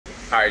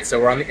All right, so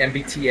we're on the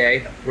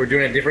MBTA. We're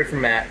doing it different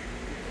from Matt.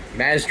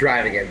 Matt is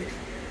driving it.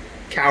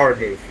 Coward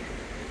move.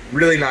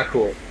 Really not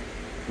cool.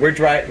 We're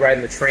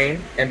riding the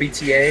train,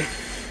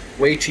 MBTA,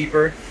 way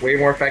cheaper, way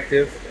more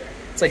effective.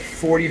 It's like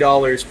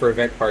 $40 for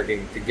event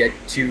parking to get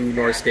to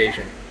North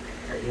Station.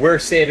 We're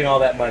saving all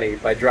that money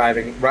by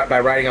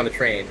riding on the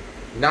train,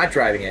 not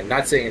driving in,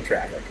 not sitting in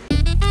traffic.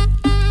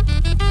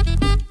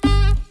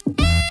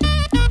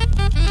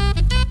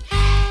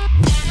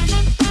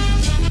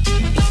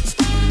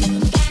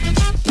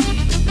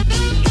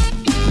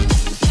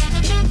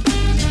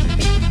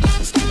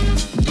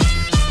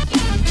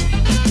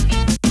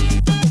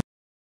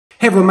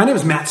 Hey everyone, my name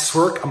is Matt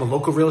Swierk. I'm a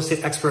local real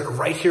estate expert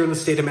right here in the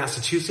state of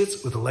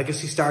Massachusetts with the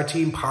Legacy Star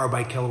team powered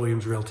by Keller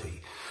Williams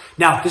Realty.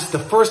 Now, if this is the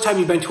first time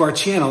you've been to our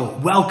channel,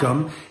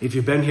 welcome. If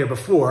you've been here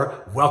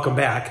before, welcome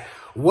back.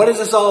 What is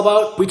this all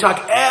about? We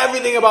talk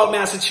everything about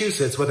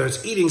Massachusetts, whether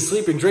it's eating,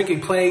 sleeping,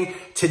 drinking, playing.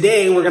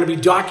 Today, we're going to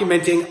be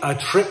documenting a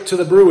trip to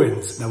the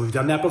Bruins. Now, we've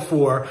done that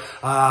before.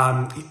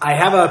 I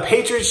have a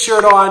Patriots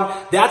shirt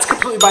on. That's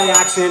completely by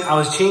accident. I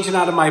was changing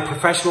out of my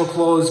professional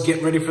clothes,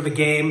 getting ready for the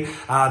game.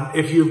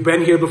 If you've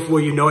been here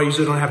before, you know I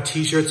usually don't have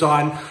t-shirts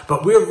on,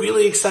 but we're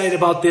really excited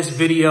about this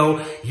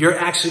video. You're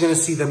actually going to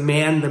see the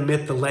man, the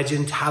myth, the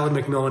legend, Tyler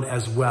McMillan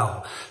as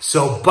well.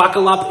 So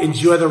buckle up,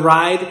 enjoy the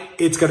ride.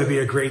 It's going to be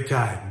a great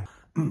time.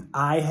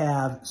 I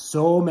have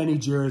so many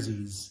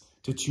jerseys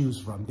to choose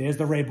from. There's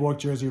the Ray Bork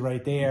jersey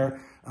right there.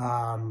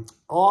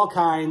 All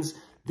kinds.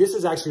 This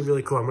is actually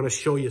really cool. I'm going to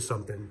show you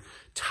something.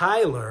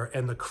 Tyler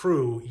and the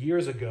crew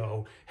years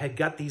ago had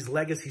got these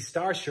Legacy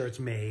Star shirts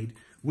made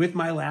with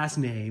my last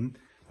name.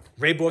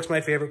 Ray Bork's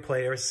my favorite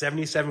player.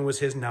 77 was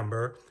his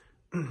number.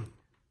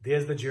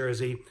 There's the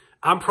jersey.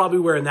 I'm probably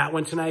wearing that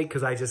one tonight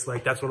because I just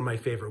like, that's one of my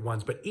favorite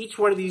ones. But each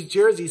one of these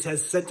jerseys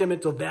has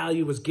sentimental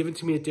value, was given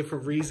to me at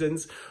different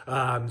reasons.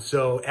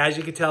 So as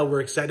you can tell,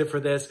 we're excited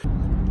for this.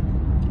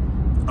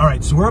 All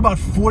right, so we're about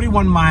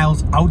 41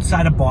 miles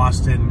outside of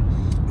Boston,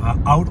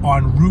 out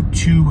on Route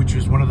 2, which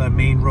is one of the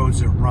main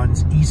roads that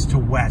runs east to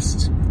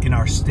west in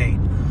our state.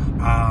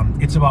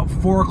 It's about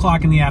 4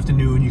 o'clock in the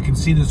afternoon. You can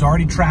see there's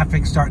already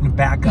traffic starting to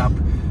back up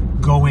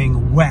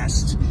going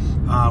west.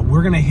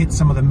 We're going to hit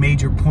some of the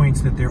major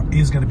points that there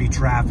is going to be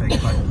traffic,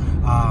 but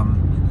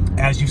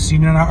as you've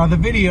seen in our other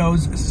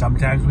videos,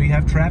 sometimes we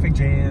have traffic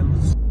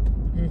jams.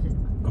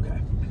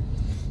 Okay.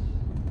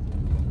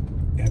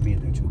 Gotta be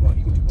in there too. Well,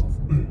 you can do both.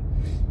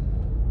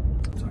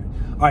 Sorry.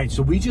 All right,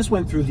 so we just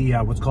went through the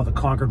what's called the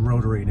Concord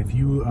Rotary, and if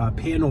you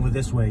pan over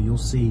this way, you'll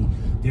see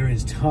there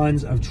is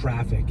tons of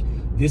traffic.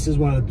 This is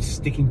one of the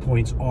sticking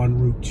points on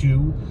Route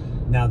 2.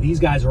 Now,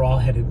 these guys are all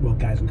headed, well,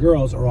 guys and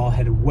girls are all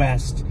headed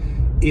west.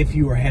 If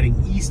you are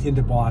heading east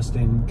into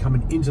Boston,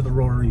 coming into the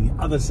Rotary, the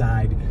other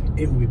side,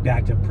 it will be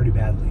backed up pretty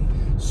badly.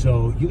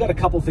 So you got a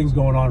couple things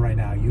going on right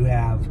now. You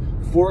have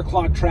 4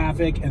 o'clock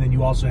traffic, and then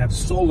you also have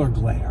solar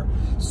glare.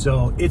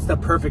 So it's the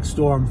perfect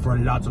storm for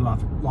lots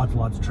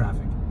of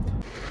traffic.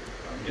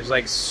 There's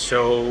like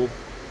so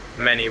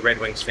many Red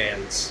Wings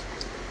fans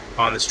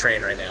on this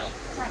train right now.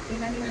 You're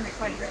not even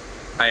recording.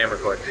 I am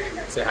recording.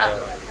 Say hi.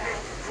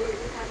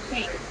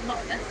 Hey, look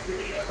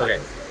this. Okay.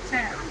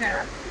 Turn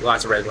up.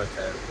 Lots of Red Wing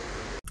fans.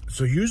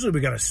 So usually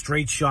we got a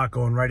straight shot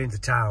going right into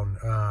town,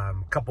 a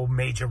couple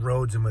major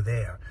roads and we're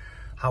there.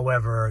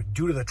 However,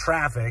 due to the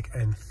traffic,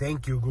 and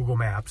thank you Google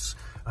Maps,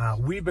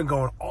 we've been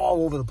going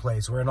all over the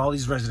place. We're in all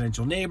these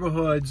residential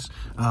neighborhoods,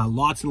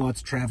 lots and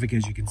lots of traffic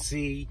as you can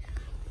see.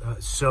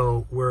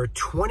 So we're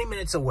 20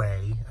 minutes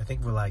away. I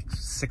think we're like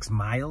 6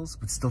 miles,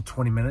 but still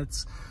 20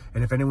 minutes.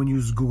 And if anyone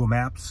uses Google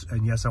Maps,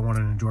 and yes, I want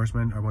an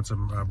endorsement, I want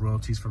some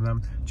royalties from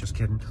them, just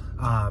kidding.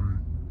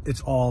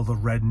 It's all the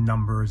red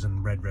numbers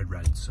and red,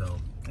 so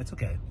that's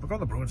okay. We're going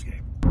to the Bruins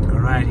game.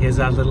 All right, here's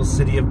our little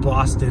city of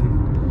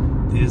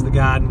Boston. There's the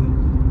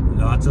garden,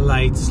 lots of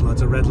lights,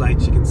 lots of red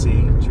lights you can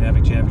see.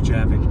 Traffic.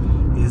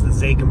 Here's the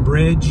Zakin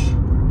Bridge,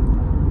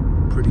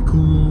 pretty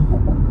cool.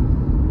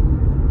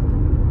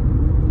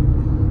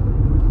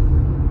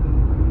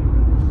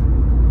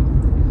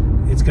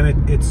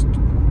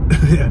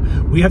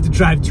 We have to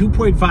drive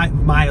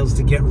 2.5 miles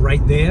to get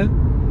right there,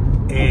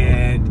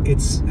 and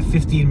it's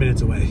 15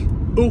 minutes away.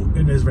 Oh,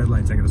 and there's red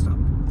lights. I gotta stop.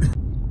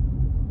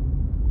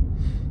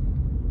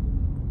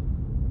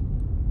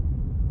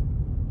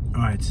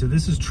 All right, so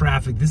this is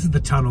traffic. This is the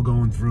tunnel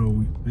going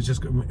through. It's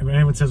just, when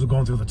anyone says we're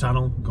going through the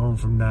tunnel, going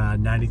from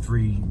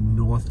 93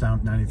 north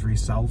down 93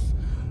 south,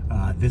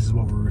 this is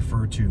what we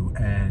refer to.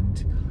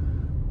 And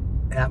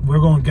we're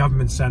going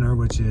Government Center,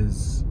 which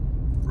is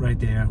right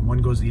there. One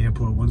goes to the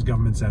airport, one's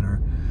Government Center.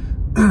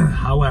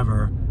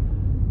 However,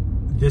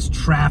 this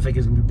traffic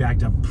is gonna be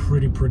backed up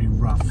pretty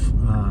rough.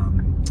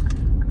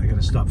 I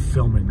gotta stop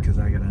filming because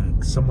I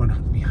got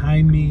someone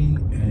behind me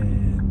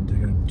and I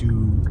gotta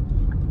do.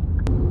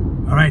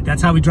 All right,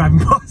 that's how we drive in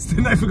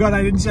Boston. I forgot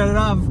I didn't shut it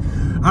off.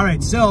 All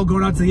right, so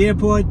going out to the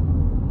airport,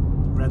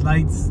 red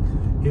lights.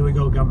 Here we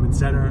go, Government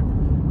Center.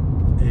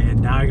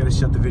 And now I gotta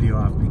shut the video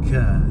off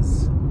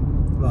because,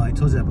 well, I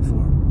told you that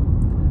before.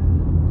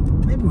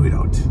 Maybe we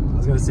don't. I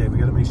was gonna say, we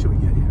gotta make sure we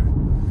get here.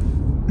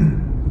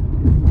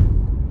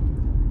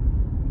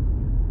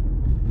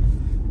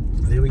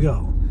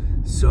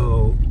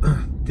 So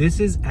this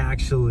is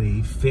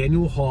actually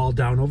Faneuil Hall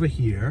down over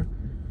here.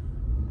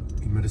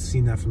 You might have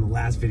seen that from the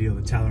last video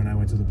that Tyler and I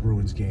went to the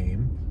Bruins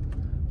game.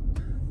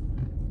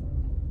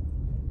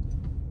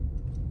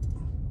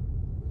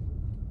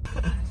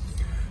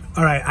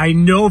 All right, I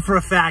know for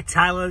a fact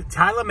Tyler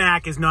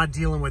Mack is not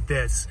dealing with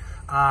this.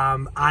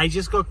 I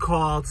just got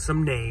called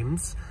some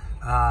names.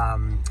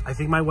 I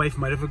think my wife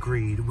might have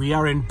agreed. We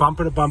are in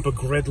bumper-to-bumper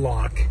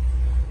gridlock.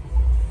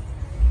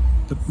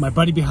 My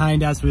buddy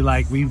behind us,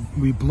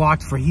 we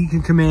blocked for he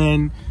can come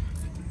in.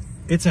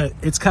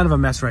 It's kind of a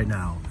mess right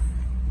now.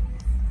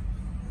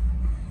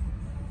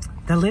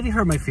 That lady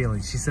hurt my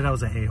feelings. She said I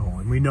was a a-hole,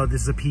 and we know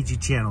this is a PG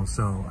channel,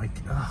 so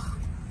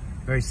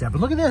very sad.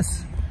 But look at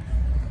this.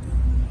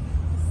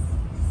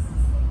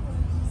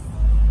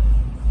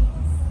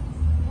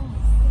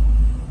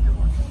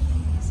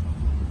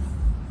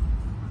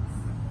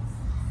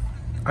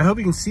 I hope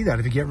you can see that.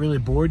 If you get really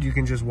bored, you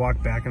can just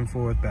walk back and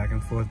forth, back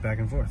and forth, back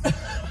and forth.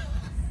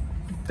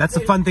 That's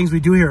the fun things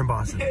we do here in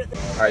Boston.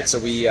 All right, so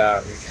we're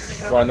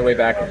on the way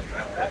back.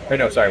 Or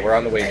no, sorry, we're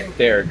on the way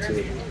there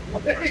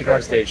to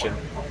our station.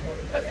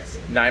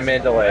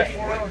 9-minute delay.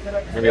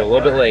 We're gonna be a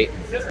little bit late.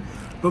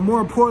 But more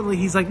importantly,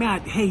 he's like,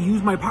 Matt, hey,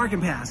 use my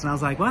parking pass. And I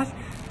was like, what?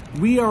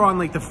 We are on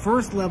like the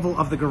first level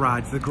of the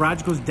garage. The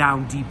garage goes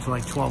down deep to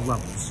like 12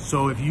 levels.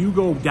 So if you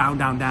go down,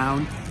 down,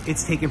 down,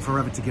 it's taking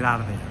forever to get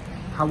out of there.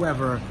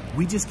 However,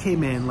 we just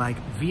came in like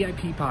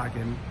VIP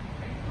parking.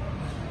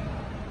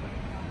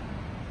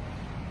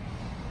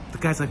 The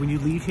guy's like, when you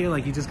leave here,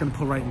 like you're just gonna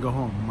pull right and go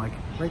home. I'm like,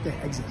 right there,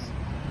 exit.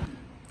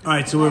 All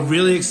right, so we're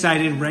really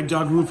excited. Red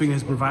Dog Roofing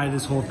has provided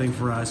this whole thing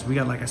for us. We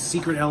got like a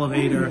secret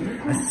elevator,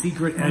 a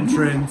secret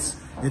entrance.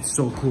 It's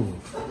so cool.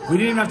 We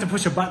didn't even have to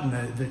push a button.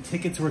 The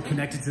tickets were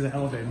connected to the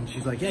elevator, and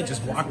she's like, yeah,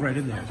 just walk right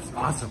in there. It's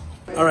awesome.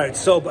 All right,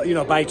 so, you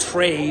know, by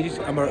trade,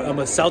 I'm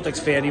a Celtics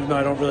fan, even though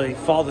I don't really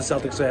follow the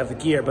Celtics, so I have the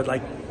gear, but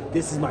like,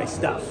 this is my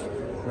stuff,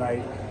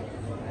 right?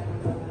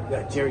 We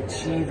got Jerry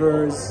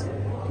Cheevers.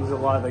 These are a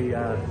lot of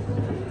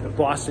the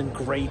Boston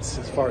greats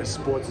as far as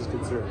sports is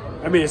concerned.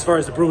 I mean, as far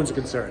as the Bruins are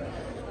concerned.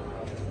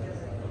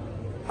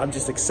 I'm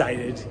just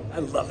excited. I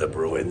love the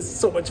Bruins.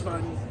 So much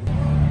fun.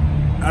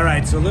 All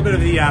right, so a little bit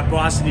of the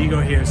Boston ego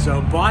here.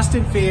 So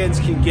Boston fans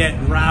can get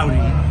rowdy,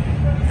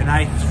 and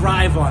I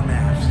thrive on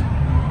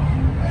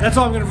that. That's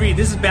all I'm gonna read.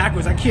 This is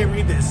backwards. I can't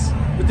read this,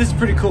 but this is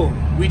pretty cool.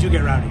 We do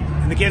get rowdy,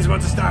 and the game's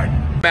about to start.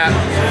 Matt,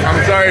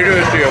 I'm sorry to do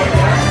this to you.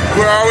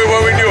 Where are we?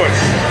 What are we doing?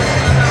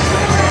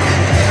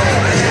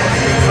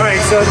 All right,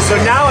 so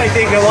now I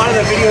think a lot of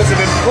the videos have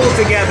been pulled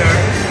together.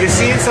 You're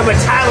seeing some of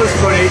Tyler's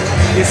footage.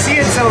 You're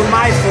seeing some of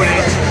my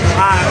footage.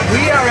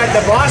 We are at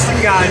the Boston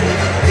Gun.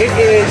 It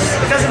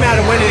doesn't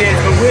matter when it is,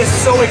 but we're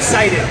so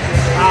excited.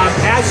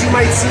 As you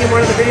might see in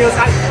one of the videos,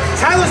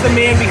 Tyler's the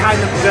man behind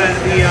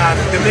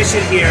the mission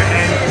here,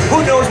 and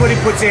who knows what he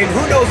puts in,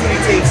 who knows what he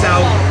takes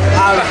out.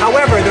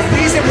 However, the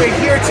reason we're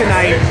here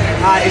tonight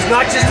is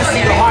not just to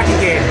see the hockey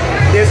game.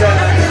 There's an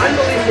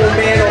unbelievable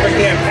man over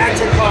here,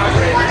 Patrick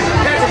Cochran.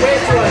 Patrick,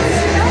 wave to us.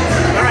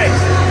 All right,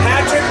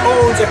 Patrick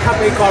owns a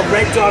company called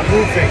Red Dog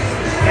Roofing.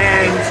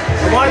 And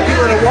a lot of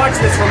people that are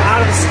watching this from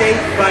out of the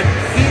state, but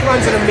he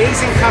runs an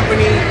amazing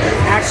company.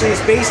 Actually,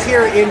 he's based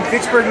here in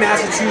Pittsburgh,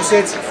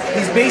 Massachusetts.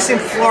 He's based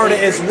in Florida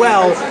as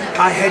well.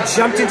 Had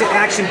jumped into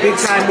action big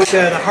time with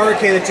the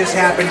hurricane that just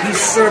happened. He's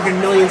serving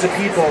millions of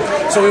people.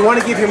 So we want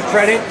to give him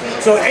credit.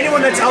 So anyone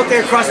that's out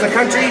there across the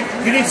country,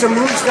 you need some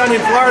roofs done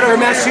in Florida or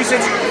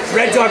Massachusetts,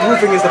 Red Dog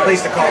Roofing is the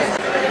place to call. Did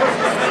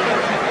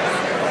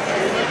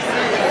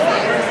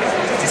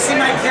you see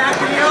my cat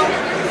video?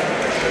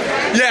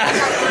 Yeah.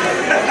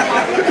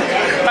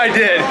 I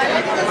did.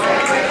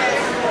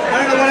 I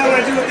don't know what I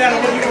want to do with that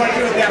or what you want to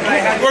do with that, but I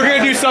have. We're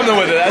gonna do something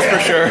with it, that's for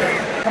sure.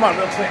 Come on,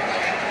 real quick.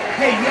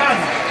 Hey,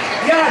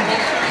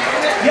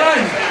 Yun,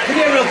 come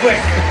here real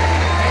quick.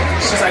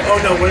 She's like,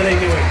 oh no, what are they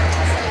doing?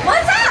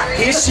 What's up?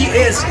 Here she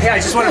is. Hey, I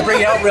just want to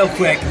bring it out real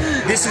quick.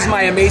 This is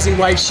my amazing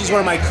wife. She's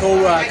one of my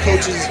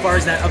coaches as far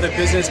as that other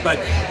business, but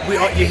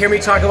you hear me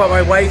talk about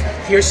my wife.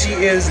 Here she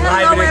is,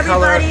 live and in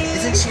color.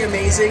 Isn't she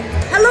amazing?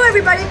 Hello,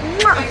 everybody.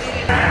 Mwah.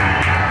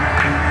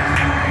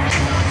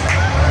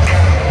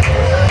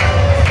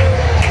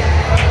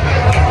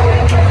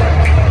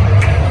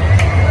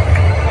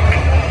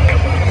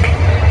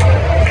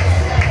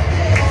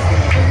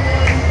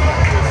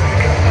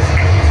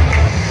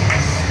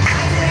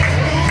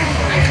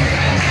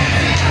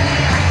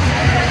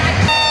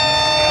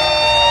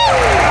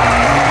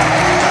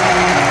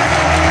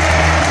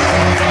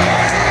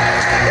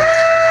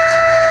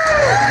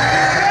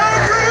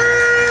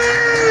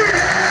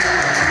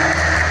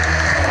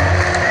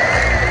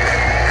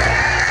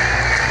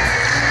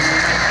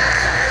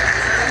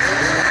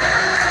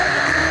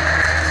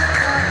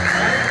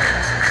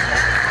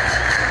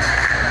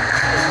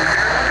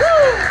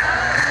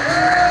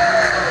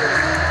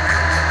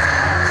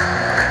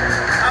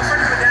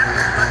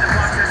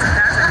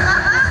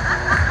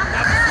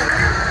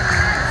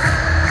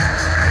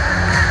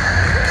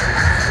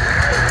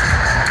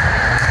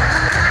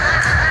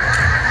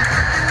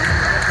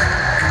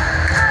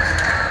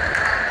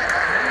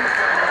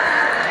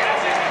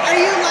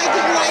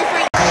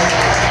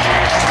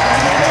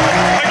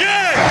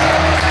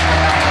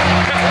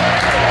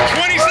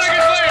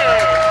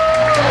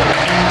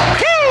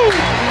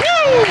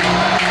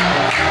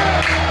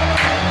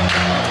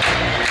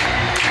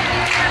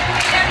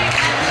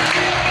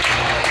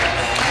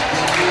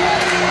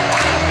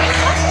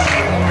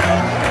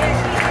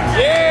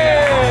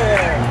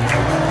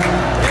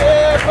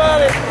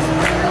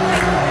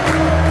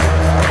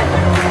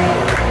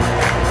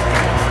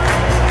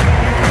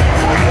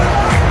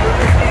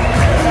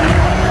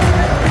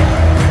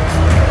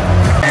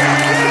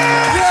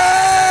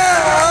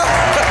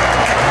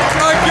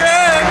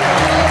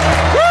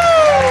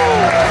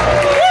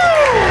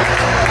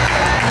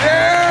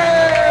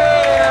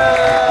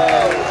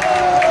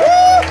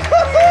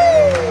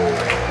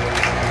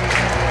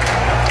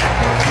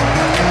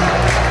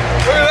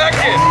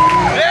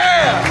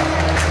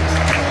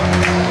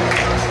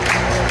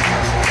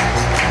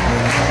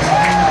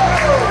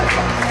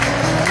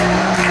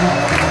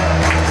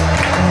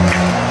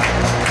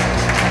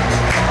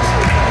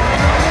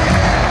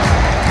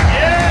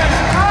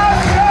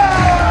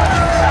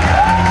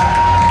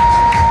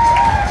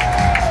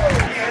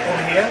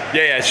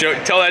 Yeah.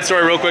 Tell that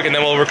story real quick, and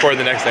then we'll record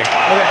the next thing. Okay.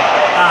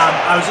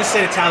 I was just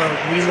saying to Tyler,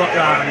 it was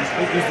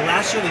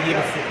last year or the year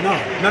before. No.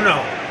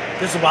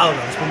 This was a while ago.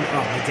 It was when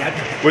my dad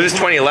passed away. Was this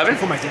 2011?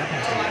 Before my dad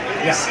passed away.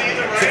 Yeah.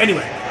 So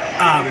anyway,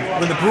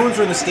 when the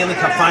Bruins were in the Stanley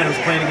Cup Finals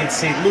playing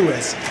against St.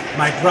 Louis,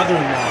 my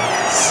brother-in-law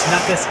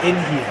snuck us in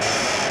here.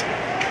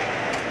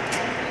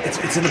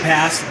 It's in the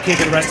past. You can't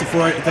get arrested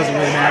for it. It doesn't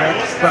really matter.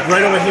 But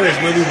right over here is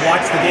where we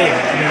watched the game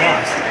and we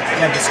lost.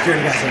 And the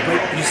security guy's like,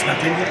 wait, you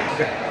snuck in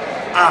here?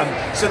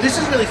 So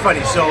this is really funny.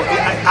 So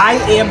I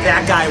am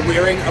that guy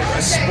wearing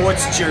a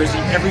sports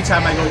jersey every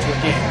time I go to a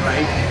game,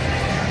 right?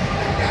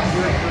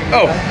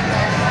 Oh,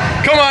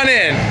 come on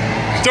in.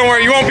 Don't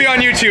worry, you won't be on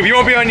YouTube. You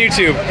won't be on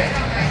YouTube.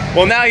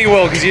 Well, now you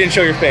will because you didn't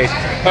show your face.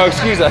 Oh,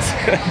 excuse us.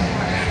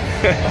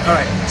 All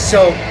right,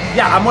 so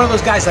yeah, I'm one of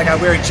those guys, like I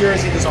wear a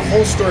jersey, there's a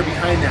whole story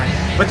behind that.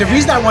 But the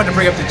reason I wanted to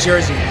bring up the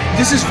jersey,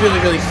 this is really,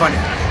 really funny.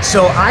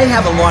 So I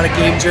have a lot of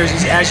game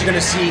jerseys, as you're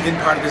gonna see in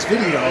part of this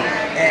video,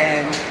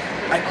 and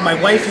my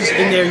wife is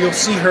in there, you'll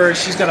see her,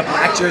 she's got a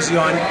black jersey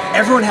on.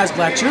 Everyone has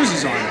black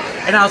jerseys on.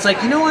 And I was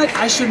like, you know what,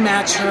 I should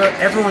match her,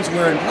 everyone's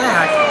wearing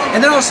black.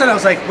 And then all of a sudden I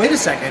was like, wait a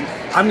second,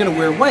 I'm gonna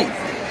wear white.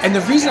 And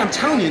the reason I'm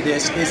telling you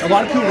this is a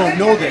lot of people don't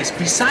know this.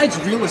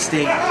 Besides real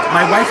estate,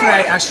 my wife and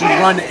I actually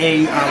run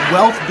a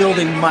wealth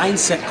building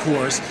mindset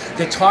course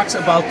that talks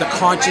about the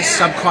conscious,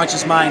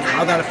 subconscious mind,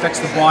 how that affects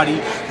the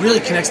body, really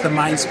connects the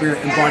mind, spirit,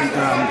 and body,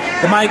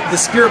 the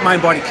spirit,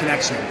 mind, body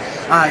connection.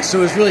 So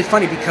it was really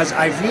funny because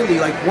I really,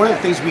 like, one of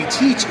the things we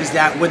teach is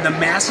that when the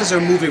masses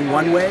are moving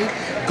one way,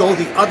 go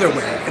the other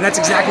way. And that's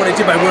exactly what I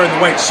did by wearing the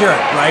white shirt,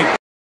 right?